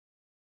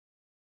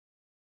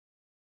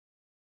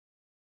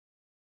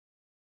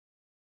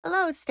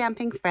Hello,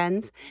 stamping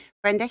friends.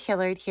 Brenda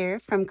Hillard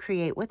here from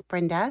Create with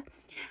Brenda.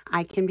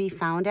 I can be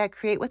found at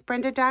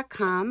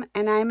createwithbrenda.com,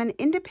 and I'm an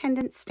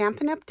independent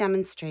Stampin' Up!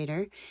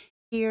 Demonstrator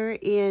here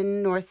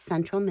in north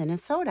central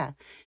Minnesota.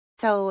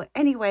 So,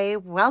 anyway,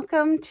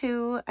 welcome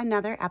to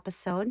another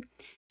episode.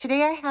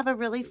 Today I have a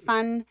really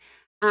fun,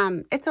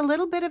 it's a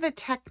little bit of a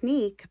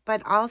technique,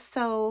 but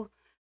also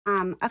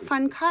a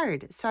fun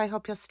card. So, I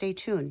hope you'll stay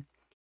tuned.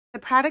 The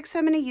products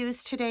I'm going to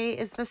use today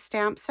is the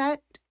stamp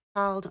set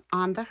called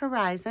On the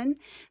Horizon.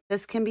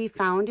 This can be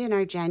found in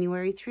our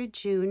January through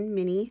June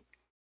mini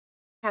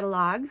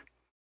catalog.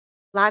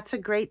 Lots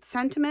of great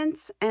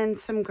sentiments and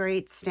some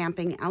great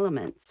stamping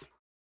elements.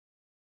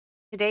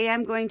 Today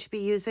I'm going to be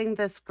using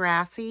this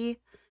grassy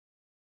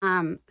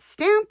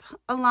stamp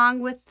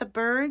along with the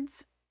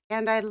birds,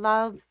 and I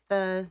love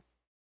the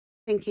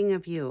thinking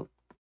of you.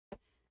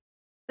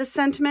 The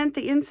sentiment,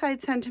 the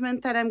inside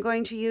sentiment that I'm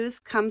going to use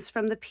comes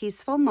from the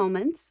Peaceful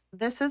Moments.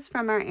 This is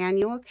from our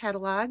annual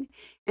catalog,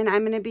 and I'm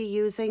going to be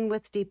using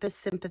With Deepest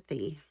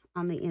Sympathy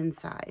on the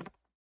inside.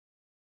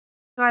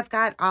 So I've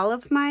got all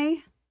of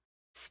my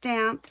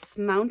stamps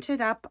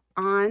mounted up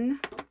on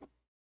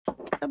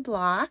the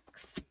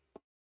blocks.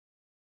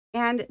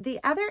 And the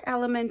other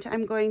element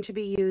I'm going to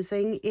be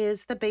using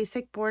is the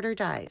basic border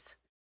dies.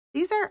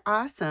 These are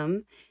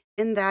awesome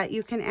in that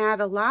you can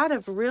add a lot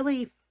of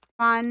really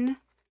fun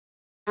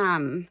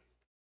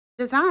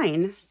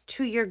design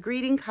to your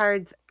greeting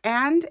cards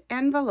and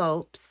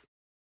envelopes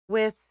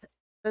with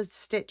the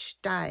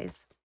stitched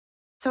dies.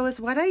 So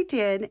is what I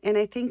did, and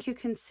I think you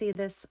can see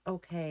this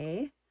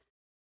okay.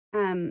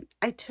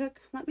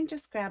 Let me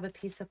just grab a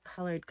piece of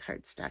colored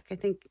cardstock. I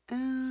think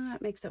that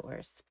makes it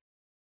worse.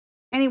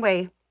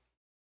 Anyway,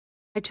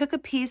 I took a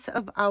piece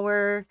of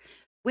our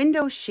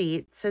window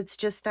sheets. It's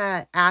just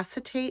a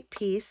acetate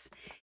piece,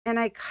 and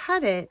I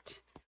cut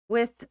it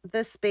with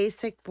this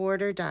basic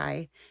border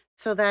die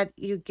so that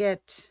you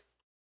get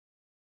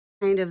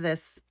kind of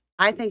this,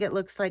 I think it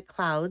looks like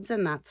clouds,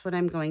 and that's what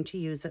I'm going to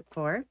use it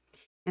for.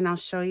 And I'll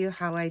show you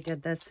how I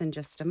did this in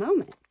just a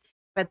moment.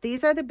 But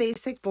these are the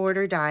basic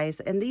border dies,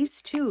 and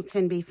these too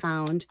can be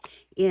found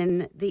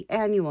in the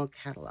annual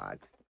catalog.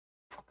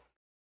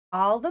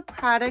 All the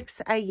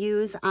products I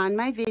use on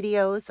my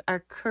videos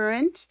are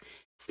current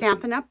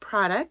Stampin' Up!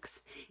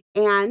 Products,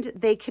 and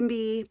they can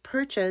be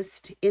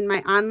purchased in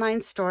my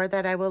online store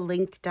that I will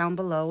link down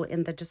below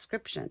in the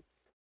description.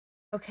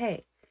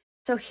 Okay,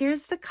 so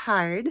here's the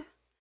card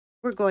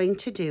we're going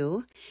to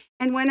do.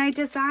 And when I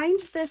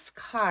designed this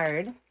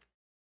card,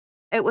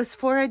 it was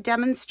for a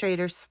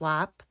demonstrator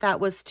swap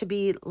that was to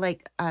be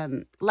like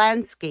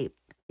landscape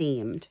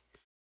themed.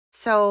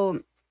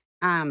 So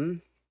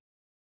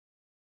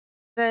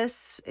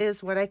this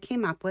is what I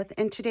came up with.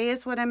 And today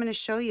is what I'm going to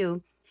show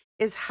you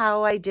is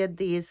how I did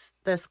this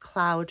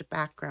cloud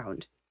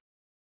background.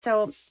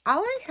 So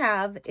all I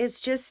have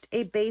is just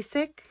a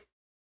basic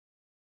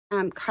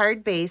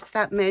card base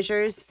that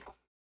measures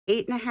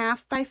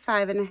 8.5 by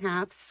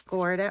 5.5,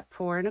 scored at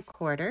 4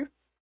 1/4.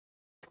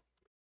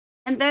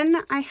 And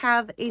then I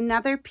have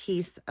another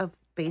piece of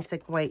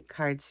basic white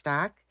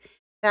cardstock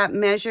that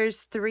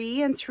measures 3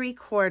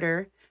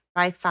 3/4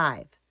 by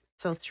 5.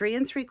 So 3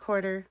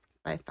 3/4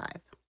 by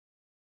 5.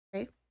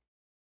 Okay.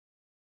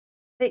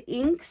 The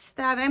inks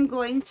that I'm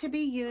going to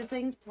be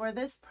using for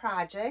this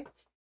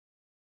project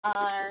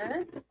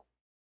are,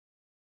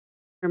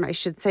 or I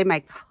should say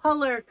my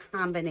color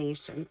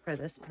combination for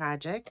this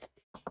project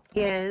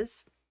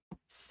is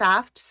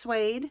Soft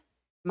Suede,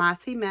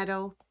 Mossy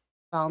Meadow,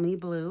 Balmy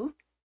Blue.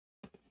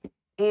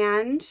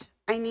 And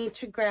I need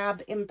to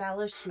grab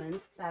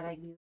embellishments that I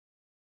use.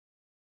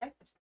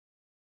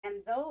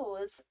 And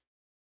those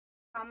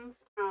come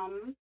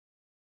from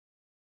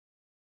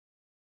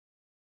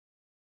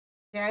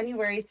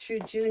January through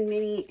June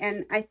mini.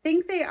 And I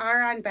think they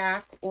are on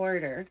back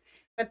order,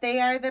 but they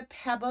are the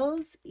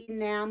Pebbles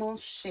enamel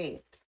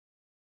shapes.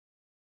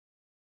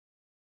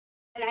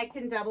 And I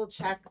can double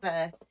check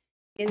the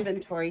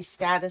inventory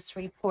status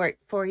report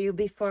for you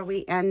before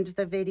we end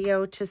the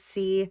video to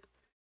see,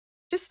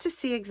 just to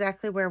see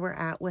exactly where we're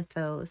at with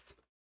those.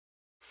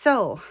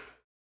 So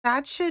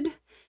that should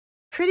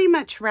pretty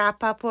much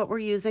wrap up what we're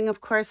using. Of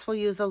course, we'll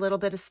use a little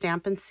bit of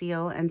Stampin'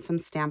 Seal and some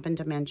Stampin'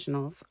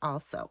 Dimensionals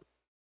also.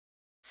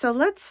 So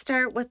let's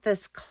start with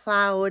this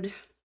cloud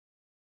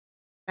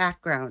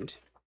background.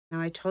 Now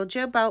I told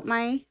you about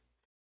my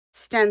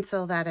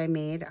stencil that I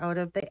made out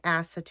of the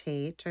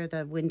acetate or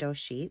the window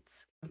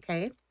sheets,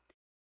 okay?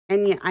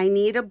 And I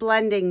need a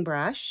blending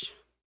brush,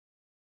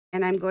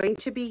 and I'm going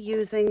to be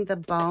using the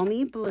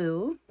Balmy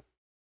Blue.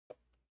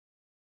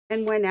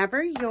 And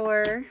whenever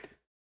you're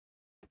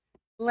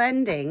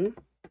blending,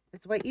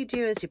 is what you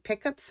do is you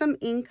pick up some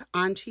ink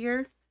onto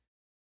your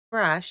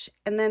brush,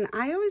 and then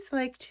I always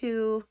like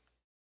to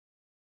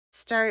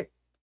start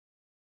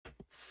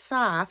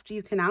soft.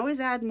 You can always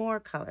add more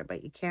color,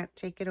 but you can't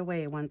take it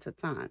away once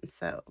it's on.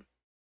 So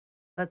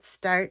let's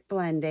start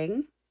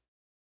blending.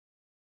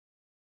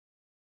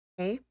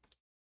 Okay,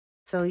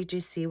 so you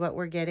just see what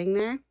we're getting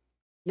there?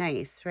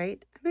 Nice,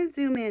 right? I'm going to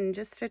zoom in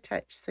just a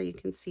touch so you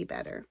can see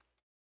better.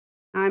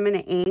 Now I'm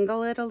going to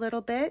angle it a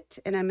little bit,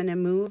 and I'm going to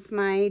move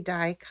my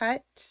die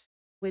cut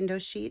window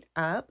sheet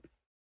up,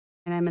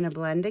 and I'm going to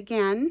blend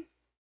again,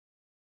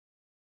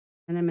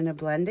 and I'm going to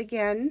blend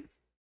again.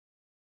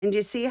 And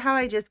you see how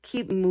I just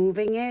keep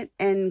moving it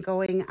and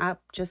going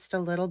up just a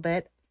little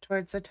bit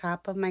towards the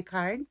top of my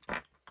card?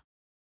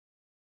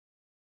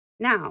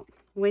 Now,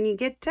 when you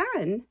get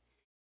done,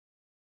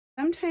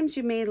 sometimes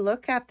you may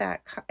look at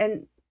that,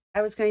 and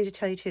I was going to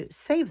tell you to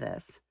save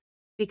this,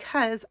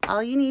 because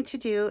all you need to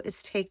do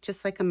is take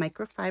just like a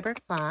microfiber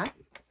cloth,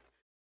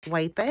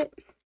 wipe it,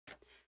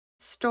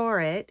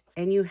 store it,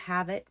 and you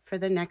have it for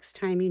the next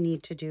time you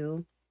need to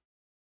do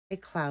a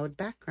cloud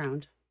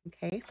background,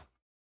 okay?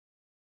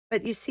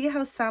 But you see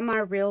how some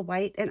are real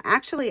white? And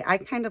actually, I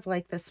kind of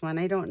like this one.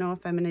 I don't know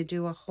if I'm going to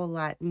do a whole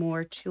lot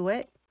more to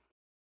it,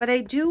 but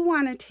I do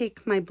want to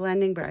take my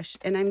blending brush,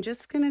 and I'm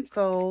just going to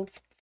go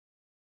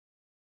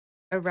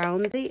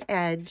around the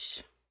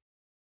edge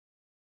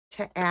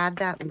to add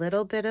that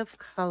little bit of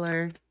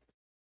color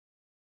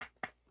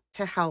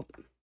to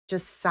help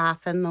just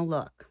soften the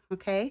look,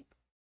 okay?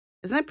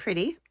 Isn't it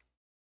pretty?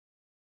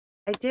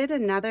 I did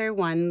another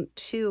one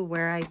too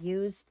where I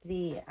used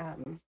the,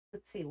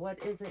 let's see, what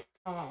is it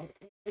called?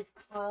 It's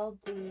called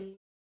the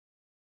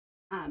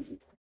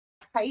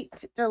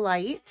Kite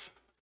Delight.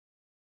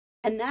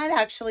 And that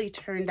actually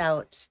turned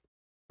out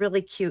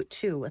really cute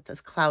too with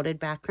this clouded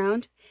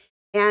background.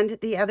 And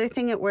the other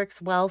thing it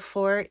works well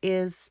for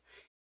is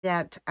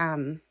that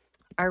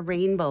are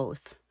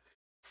rainbows.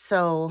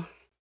 So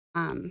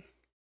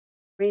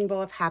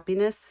Rainbow of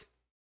Happiness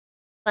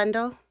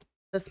bundle.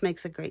 This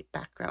makes a great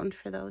background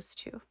for those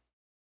too.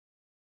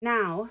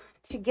 Now,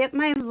 to get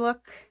my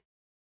look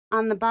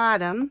on the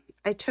bottom,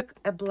 I took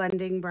a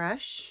blending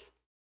brush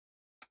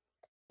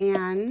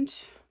and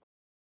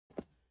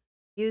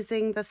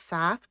using the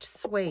soft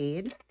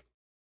suede,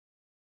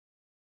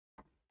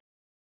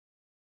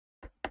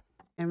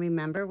 and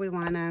remember we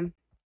want to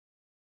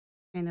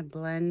kind of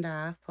blend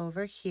off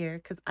over here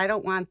because I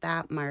don't want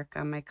that mark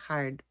on my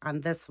card,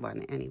 on this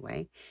one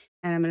anyway.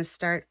 And I'm going to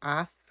start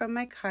off from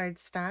my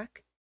cardstock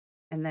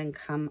and then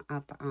come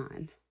up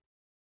on.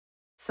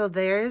 So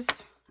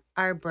there's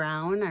our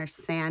brown, our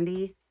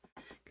sandy,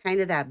 kind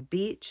of that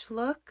beach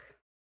look.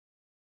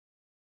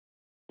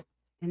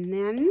 And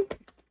then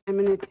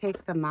I'm going to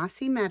take the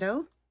Mossy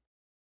Meadow,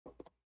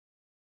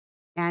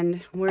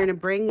 and we're going to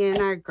bring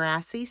in our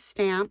grassy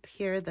stamp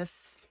here,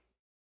 this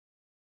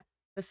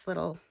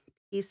little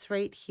piece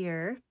right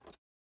here.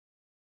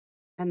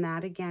 And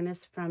that again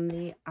is from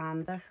the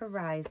On the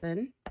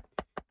Horizon.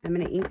 I'm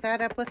going to ink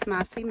that up with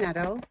Mossy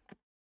Meadow,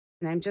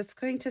 and I'm just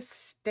going to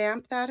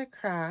stamp that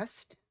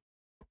across,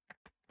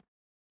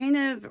 kind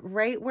of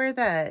right where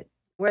the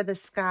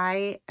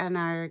sky and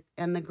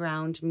the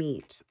ground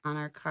meet on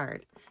our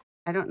card.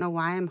 I don't know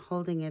why I'm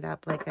holding it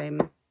up like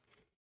I'm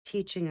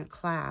teaching a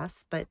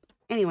class, but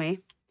anyway,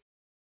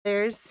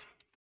 there's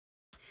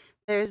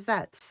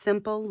that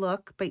simple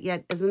look, but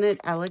yet isn't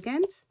it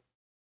elegant?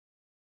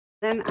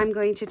 Then I'm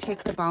going to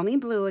take the Balmy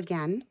Blue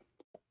again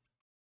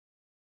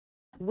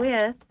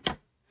with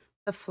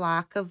the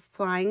flock of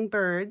flying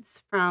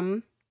birds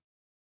from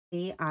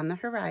the On the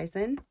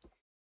Horizon.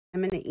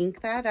 I'm going to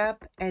ink that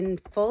up, and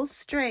full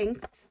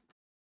strength,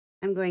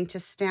 I'm going to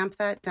stamp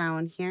that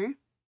down here.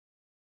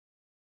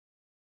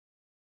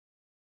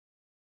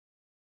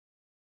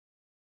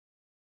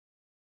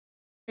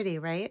 Pretty,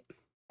 right?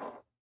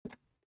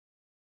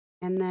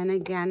 And then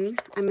again,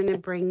 I'm going to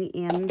bring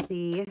in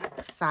the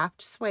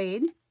soft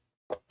suede,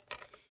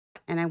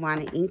 and I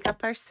want to ink up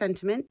our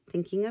sentiment,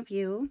 thinking of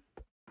you.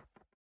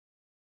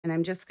 And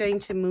I'm just going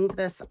to move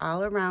this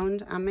all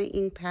around on my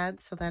ink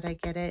pad so that I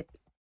get it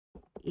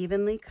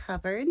evenly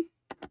covered.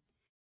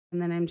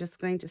 And then I'm just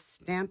going to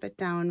stamp it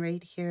down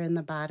right here in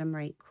the bottom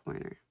right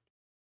corner.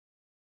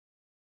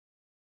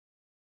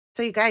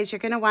 So you guys, you're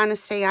going to want to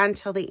stay on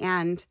till the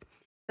end.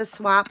 The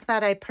swap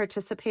that I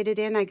participated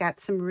in, I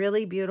got some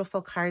really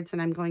beautiful cards,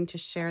 and I'm going to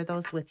share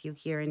those with you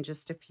here in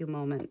just a few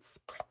moments.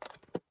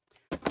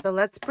 So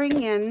let's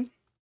bring in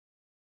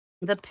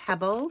the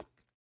Pebble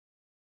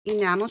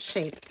enamel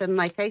shapes. And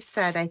like I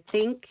said, I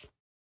think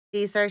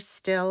these are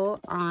still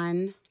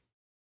on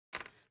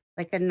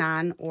like a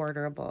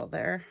non-orderable.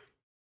 They're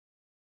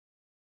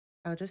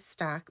out of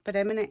stock, but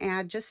I'm going to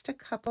add just a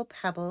couple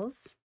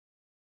pebbles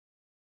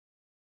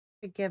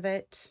to give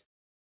it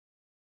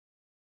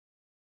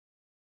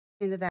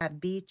into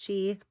that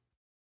beachy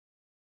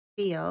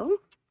feel.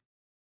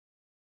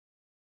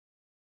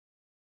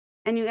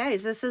 And you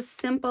guys, this is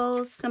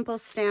simple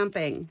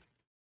stamping.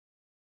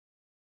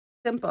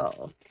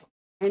 Simple.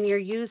 And you're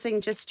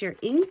using just your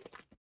ink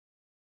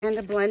and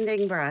a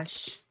blending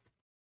brush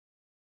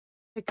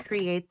to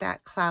create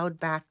that cloud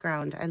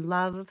background. I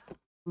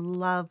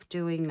love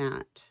doing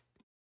that.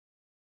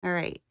 All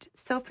right,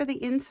 so for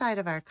the inside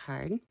of our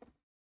card,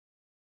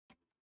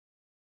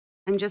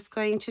 I'm just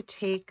going to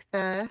take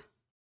the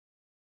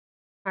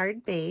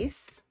card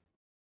base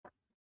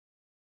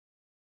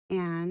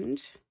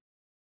and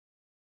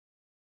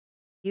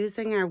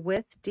using our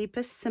With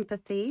Deepest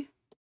Sympathy,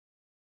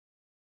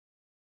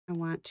 I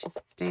want to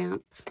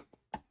stamp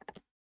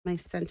my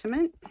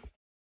sentiment.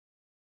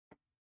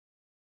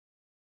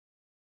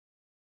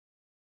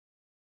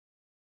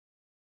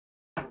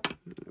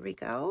 There we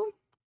go.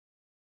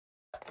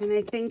 And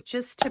I think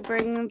just to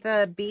bring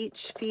the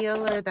beach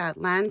feel or that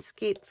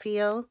landscape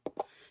feel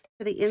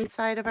to the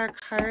inside of our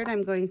card,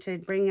 I'm going to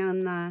bring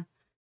on the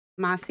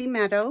mossy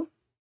meadow.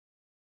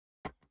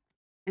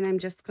 And I'm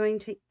just going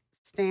to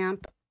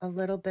stamp a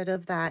little bit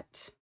of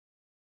that,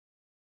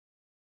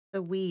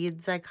 the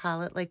weeds, I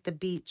call it, like the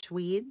beach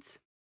weeds.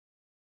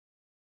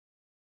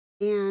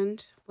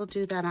 And we'll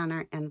do that on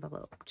our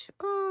envelope too.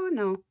 Oh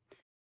no,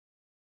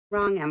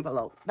 wrong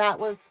envelope. That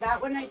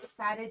when I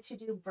decided to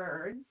do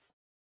birds.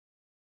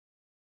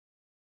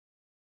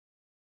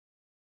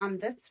 On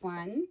this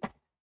one,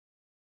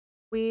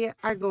 we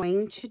are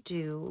going to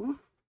do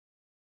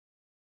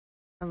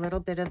a little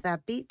bit of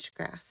that beach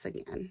grass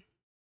again.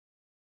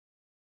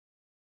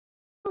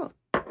 Oh.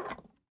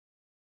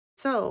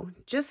 So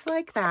just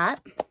like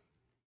that,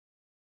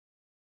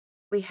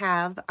 we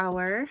have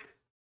our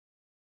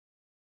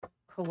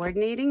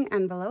coordinating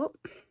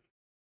envelope.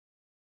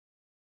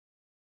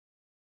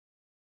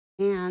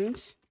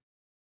 And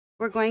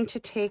we're going to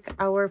take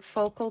our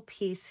focal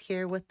piece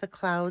here with the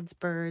clouds,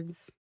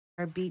 birds,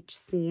 our beach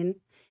scene,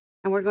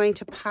 and we're going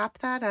to pop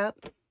that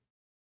up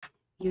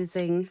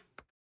using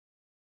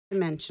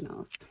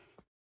dimensionals.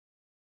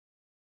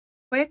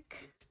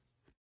 Quick,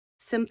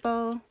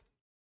 simple,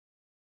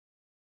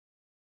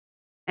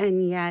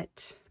 and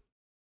yet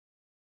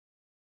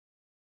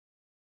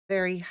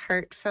very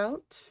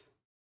heartfelt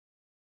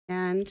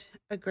and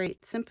a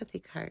great sympathy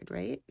card,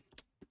 right?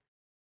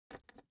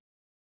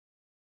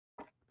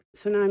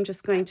 So now I'm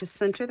just going to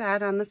center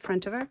that on the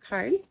front of our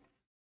card.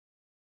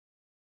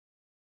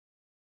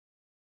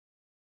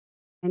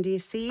 And do you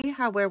see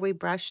how where we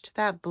brushed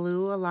that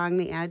blue along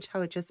the edge, how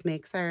it just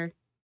makes our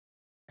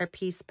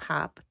piece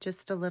pop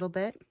just a little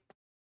bit?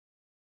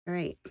 All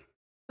right,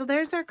 so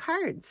there's our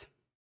cards.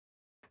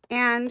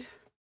 And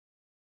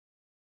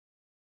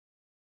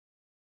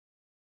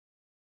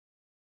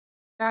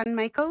Don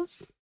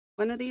Michaels,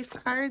 one of these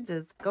cards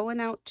is going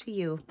out to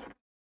you.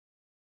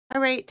 All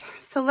right,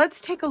 so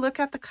let's take a look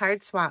at the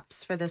card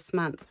swaps for this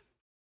month.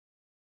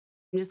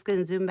 I'm just going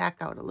to zoom back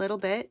out a little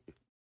bit.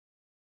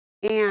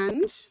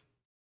 And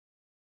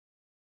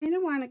I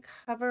don't want to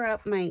cover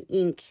up my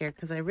ink here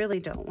because I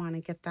really don't want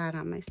to get that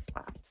on my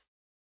swaps.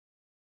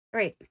 All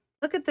right,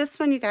 look at this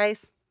one, you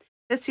guys.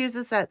 This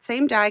uses that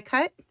same die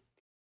cut.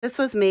 This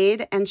was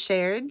made and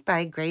shared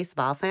by Grace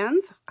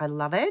Balfans. I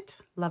love it,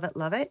 love it,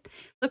 love it.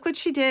 Look what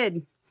she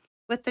did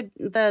with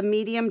the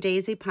medium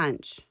daisy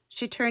punch.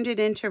 She turned it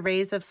into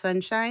rays of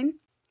sunshine.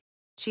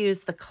 She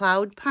used the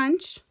cloud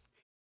punch,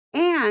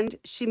 and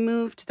she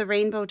moved the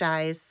rainbow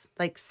dies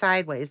like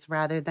sideways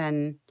rather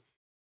than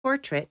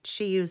portrait.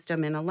 She used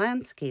them in a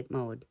landscape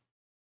mode.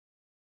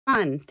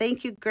 Fun.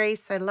 Thank you,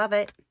 Grace. I love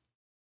it.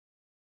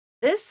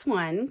 This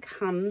one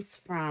comes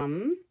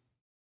from,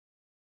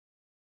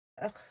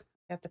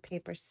 got the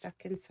paper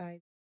stuck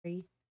inside.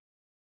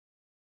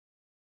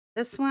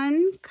 This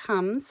one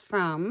comes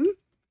from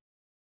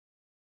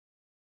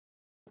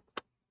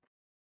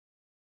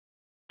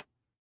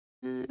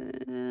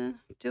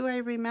do I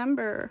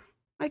remember?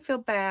 I feel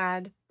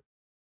bad.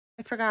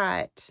 I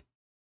forgot.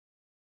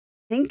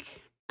 I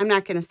think I'm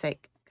not going to say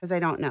because I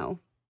don't know.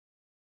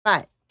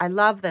 But I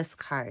love this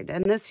card.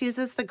 And this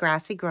uses the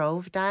Grassy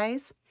Grove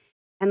dies.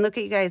 And look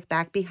at you guys,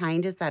 back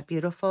behind is that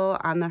beautiful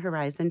On the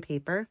Horizon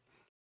paper,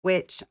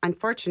 which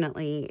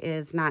unfortunately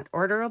is not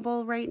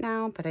orderable right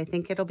now, but I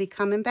think it'll be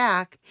coming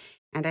back.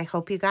 And I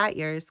hope you got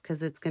yours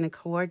because it's going to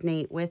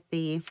coordinate with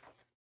the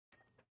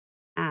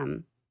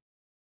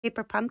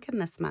paper pumpkin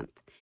this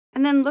month.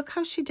 And then look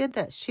how she did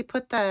this. She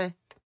put the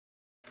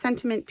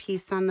sentiment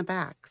piece on the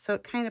back. So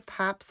it kind of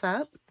pops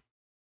up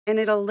and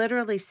it'll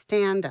literally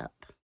stand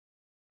up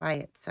by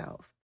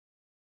itself.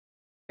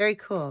 Very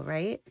cool,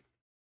 right?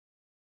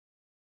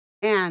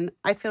 And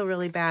I feel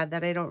really bad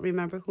that I don't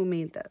remember who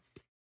made this,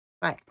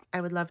 but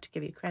I would love to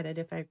give you credit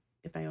if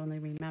I only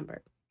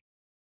remember.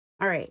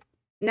 All right,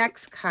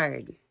 next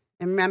card.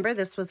 And remember,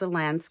 this was a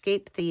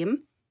landscape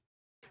theme.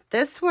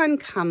 This one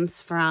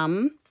comes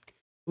from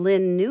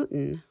Lynn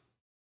Newton.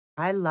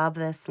 I love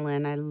this,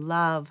 Lynn. I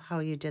love how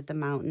you did the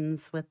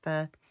mountains with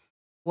the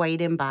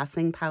white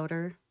embossing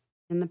powder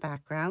in the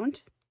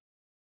background.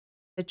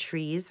 The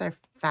trees are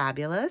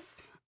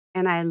fabulous.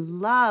 And I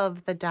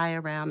love the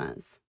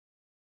dioramas.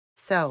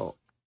 So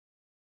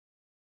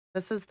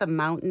this is the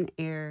mountain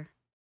air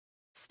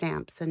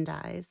stamps and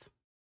dies.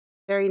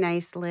 Very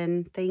nice,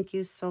 Lynn. Thank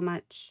you so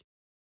much.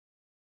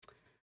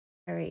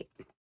 All right.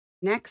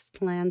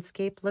 Next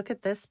landscape. Look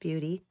at this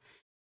beauty.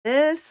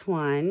 This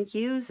one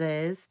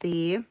uses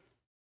the,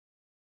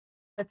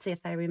 let's see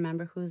if I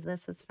remember who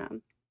this is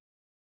from.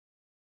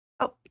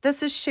 Oh,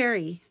 this is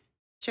Sherry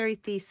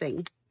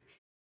Thiesing.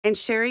 And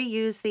Sherry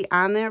used the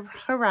On the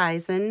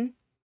Horizon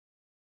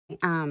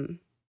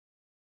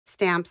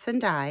stamps and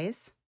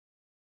dies.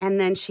 And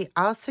then she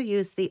also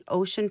used the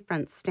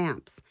oceanfront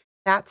stamps.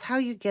 That's how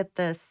you get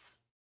this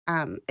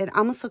it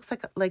almost looks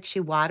like she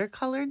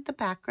watercolored the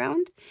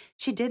background.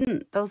 She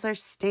didn't. Those are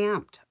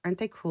stamped. Aren't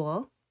they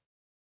cool?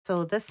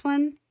 So this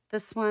one,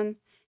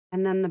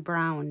 and then the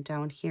brown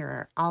down here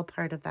are all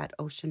part of that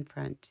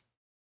oceanfront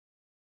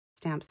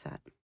stamp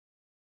set.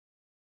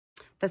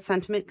 The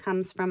sentiment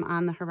comes from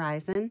On the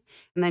Horizon,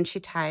 and then she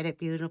tied it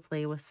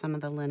beautifully with some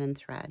of the linen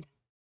thread.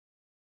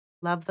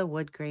 Love the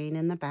wood grain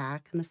in the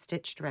back and the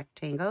stitched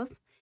rectangles.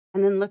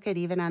 And then look at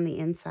even on the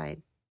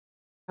inside.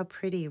 How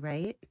pretty,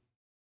 right?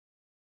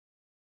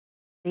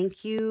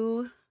 Thank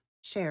you,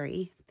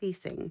 Sherry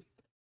Thiesing.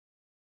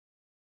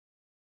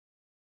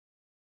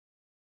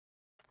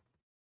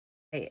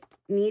 I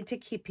need to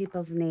keep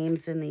people's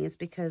names in these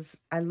because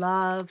I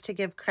love to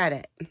give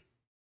credit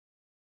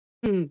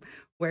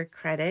where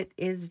credit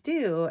is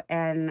due.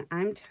 And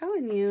I'm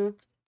telling you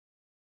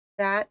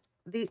that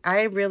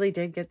I really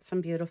did get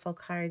some beautiful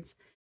cards.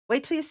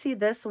 Wait till you see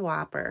this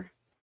whopper.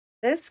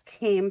 This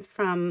came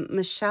from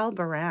Michelle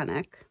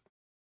Baranek.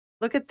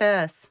 Look at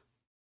this.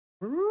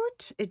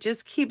 It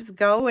just keeps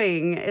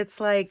going. It's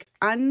like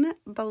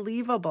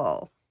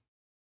unbelievable,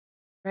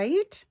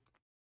 right?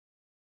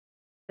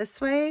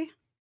 This way,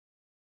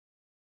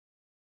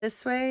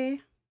 this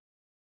way.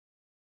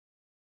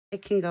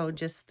 It can go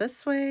just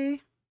this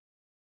way.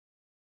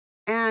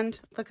 And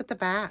look at the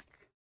back.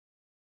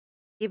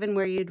 Even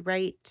where you'd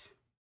write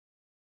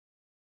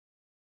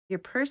your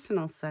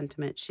personal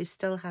sentiment, she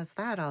still has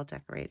that all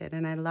decorated.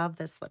 And I love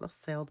this little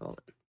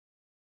sailboat.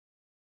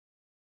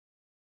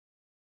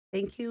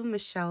 Thank you,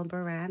 Michelle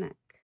Baranek.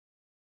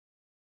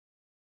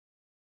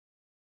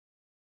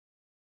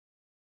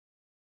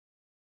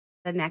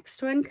 The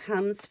next one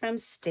comes from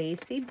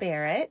Stacy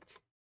Barrett.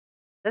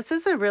 This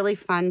is a really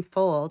fun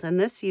fold, and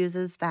this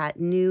uses that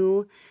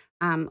new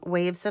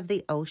Waves of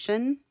the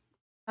Ocean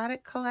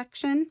product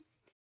collection.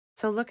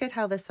 So look at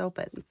how this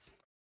opens.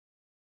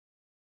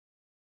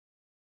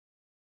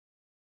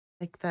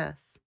 Like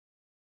this.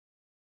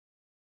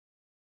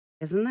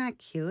 Isn't that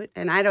cute?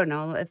 And I don't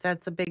know if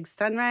that's a big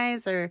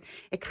sunrise or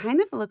it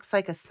kind of looks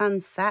like a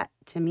sunset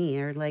to me,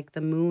 or like the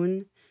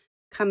moon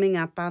coming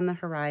up on the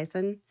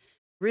horizon.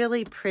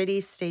 Really pretty,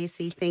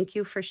 Stacy. Thank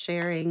you for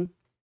sharing.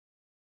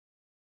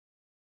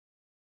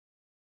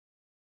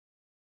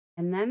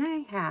 And then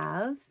I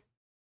have,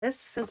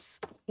 this is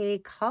Kay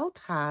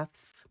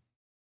Kaltoff's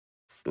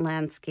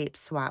landscape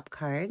swap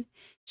card.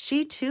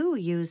 She too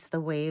used the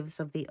Waves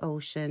of the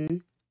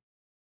Ocean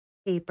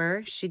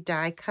paper. She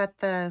die cut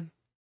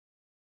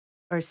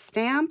or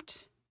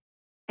stamped,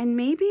 and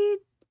maybe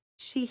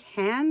she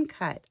hand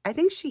cut. I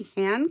think she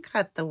hand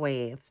cut the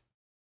wave.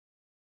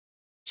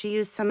 She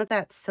used some of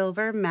that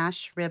silver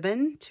mesh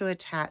ribbon to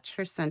attach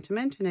her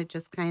sentiment, and it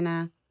just kind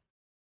of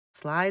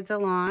slides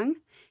along.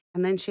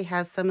 And then she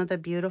has some of the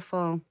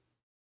beautiful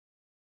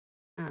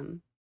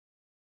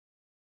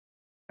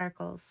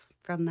sparkles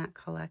from that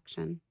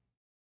collection.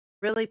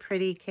 Really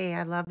pretty, Kay.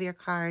 I love your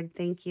card.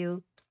 Thank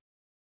you.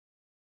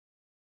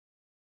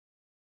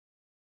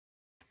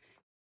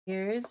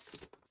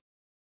 Here's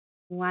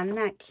one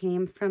that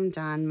came from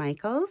Dawn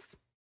Michaels,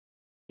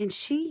 and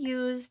she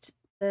used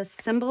the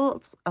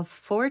Symbols of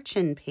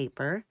Fortune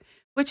paper,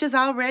 which is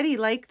already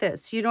like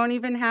this. You don't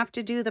even have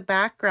to do the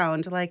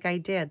background like I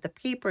did. The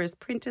paper is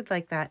printed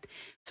like that.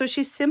 So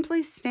she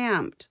simply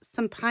stamped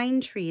some pine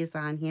trees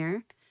on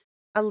here,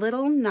 a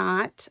little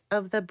knot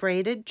of the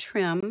braided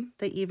trim,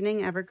 the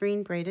evening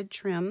evergreen braided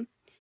trim.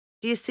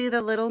 Do you see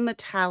the little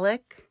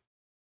metallic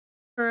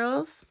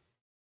pearls?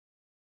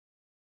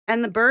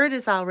 And the bird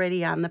is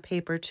already on the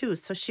paper too.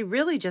 So she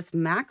really just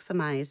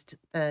maximized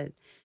the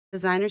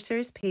designer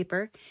series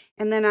paper.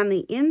 And then on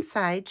the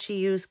inside, she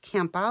used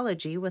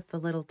Campology with the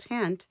little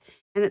tent.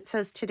 And it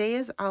says, "Today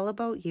is all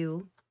about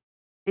you."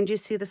 And you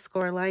see the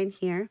score line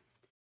here.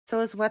 So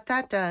as what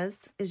that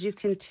does is you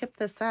can tip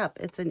this up.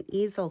 It's an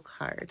easel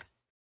card.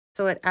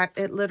 So it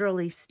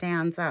literally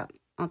stands up.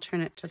 I'll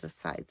turn it to the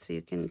side so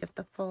you can get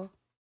the full.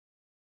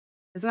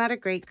 Isn't that a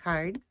great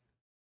card?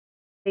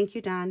 Thank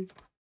you, Don.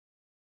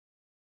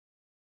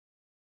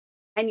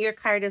 And your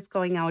card is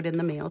going out in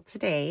the mail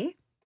today.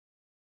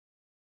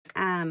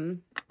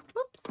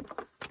 Whoops,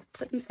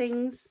 putting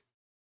things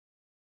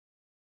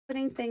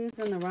in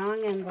the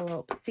wrong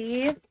envelope.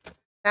 See,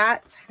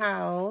 that's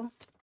how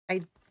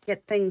I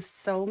get things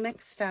so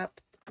mixed up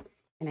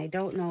and I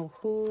don't know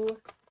who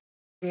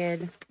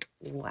did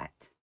what.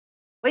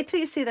 Wait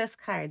till you see this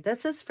card.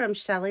 This is from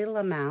Shelley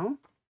Lamel.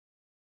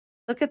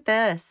 Look at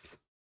this.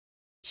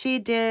 She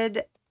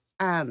did,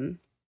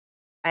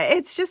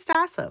 it's just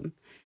awesome.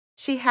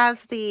 She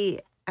has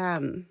the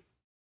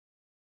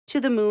To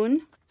the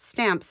Moon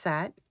stamp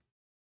set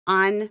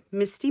on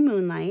Misty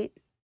Moonlight.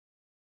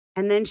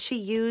 And then she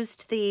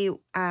used the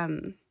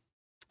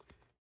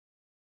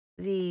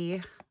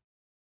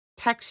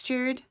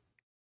textured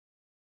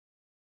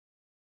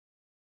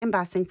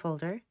embossing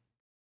folder.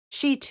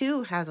 She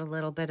too has a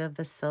little bit of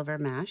the silver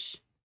mesh.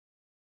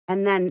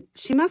 And then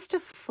she must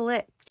have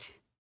flicked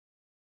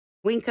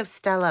Wink of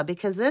Stella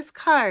because this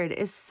card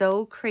is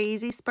so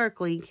crazy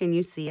sparkly. Can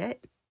you see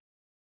it?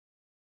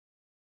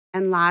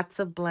 and lots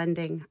of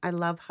blending. I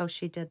love how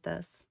she did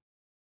this.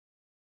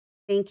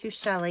 Thank you,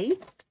 Shelley.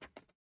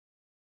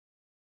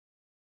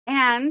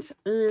 And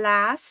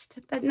last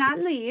but not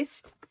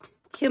least,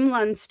 Kim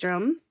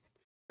Lundstrom.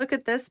 Look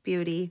at this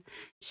beauty.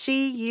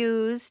 She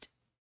used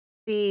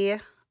the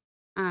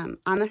On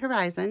the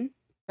Horizon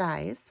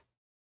dies.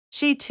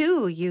 She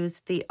too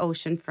used the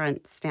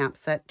Oceanfront stamp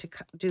set to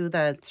do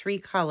the 3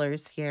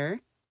 colors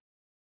here.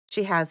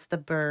 She has the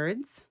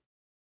birds.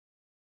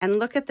 And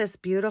look at this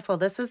beautiful,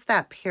 this is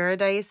that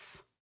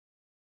paradise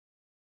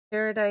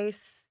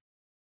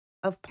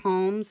of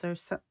palms or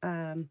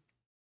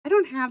I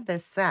don't have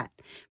this set,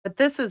 but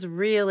this is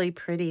really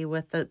pretty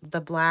with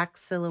the black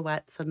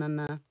silhouettes and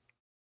then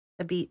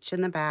the beach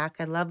in the back.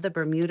 I love the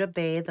Bermuda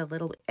Bay, the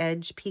little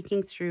edge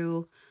peeking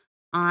through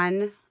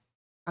on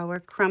our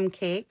crumb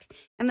cake.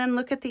 And then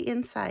look at the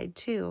inside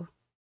too.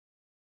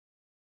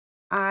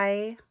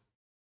 I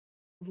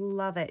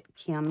love it,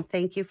 Kim.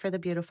 Thank you for the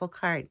beautiful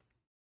card.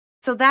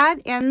 So that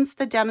ends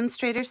the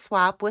demonstrator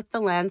swap with the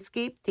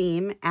landscape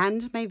theme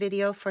and my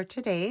video for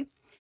today.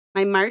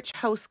 My March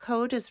house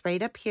code is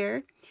right up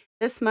here.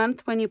 This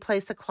month, when you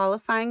place a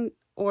qualifying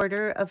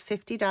order of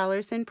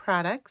 $50 in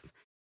products,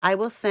 I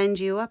will send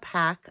you a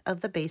pack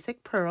of the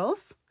basic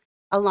pearls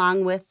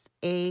along with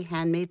a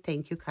handmade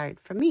thank you card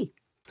from me.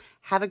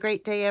 Have a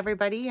great day,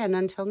 everybody, and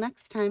until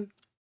next time.